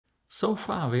So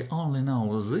far we only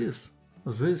know this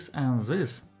and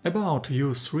this about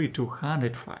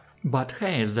U3-205, but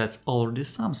hey, that's already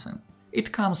something.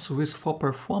 It comes with 4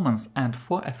 performance and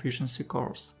 4 efficiency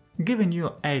cores, giving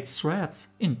you 8 threads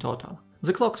in total.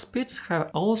 The clock speeds have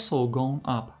also gone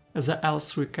up. The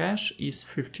L3 cache is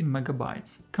 15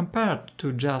 MB, compared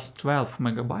to just 12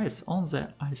 MB on the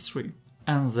i3.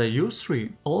 And the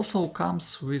U3 also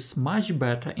comes with much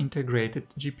better integrated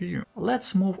GPU.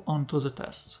 Let's move on to the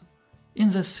tests. In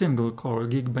the single-core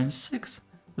Geekbench 6,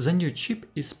 the new chip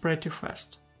is pretty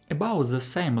fast, about the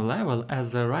same level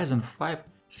as the Ryzen 5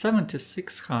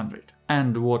 7600.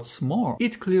 And what's more,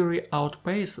 it clearly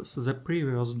outpaces the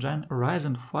previous gen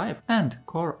Ryzen 5 and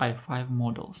Core i5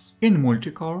 models. In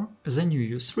multi-core, the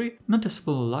new U3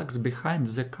 noticeably lags behind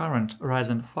the current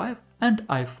Ryzen 5 and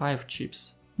i5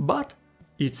 chips, but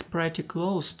it's pretty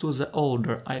close to the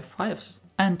older i5s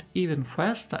and even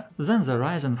faster than the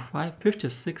Ryzen 5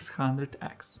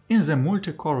 5600X. In the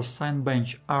multi-core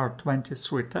Cinebench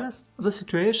R23 test, the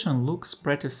situation looks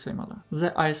pretty similar.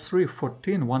 The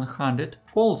i3-14100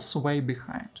 falls way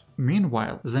behind.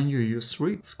 Meanwhile, the new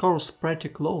U3 scores pretty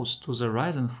close to the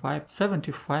Ryzen 5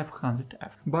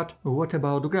 7500F. But what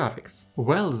about graphics?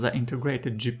 Well, the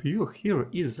integrated GPU here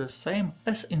is the same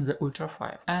as in the Ultra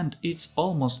 5, and it's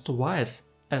almost twice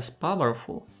as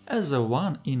powerful as the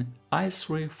one in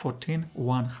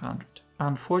i3-14100.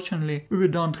 Unfortunately, we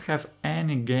don't have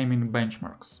any gaming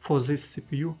benchmarks for this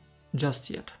CPU just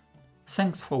yet.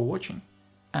 Thanks for watching,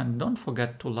 and don't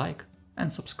forget to like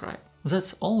and subscribe.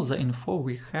 That's all the info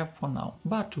we have for now,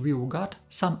 but we've got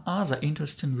some other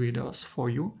interesting videos for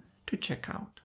you to check out.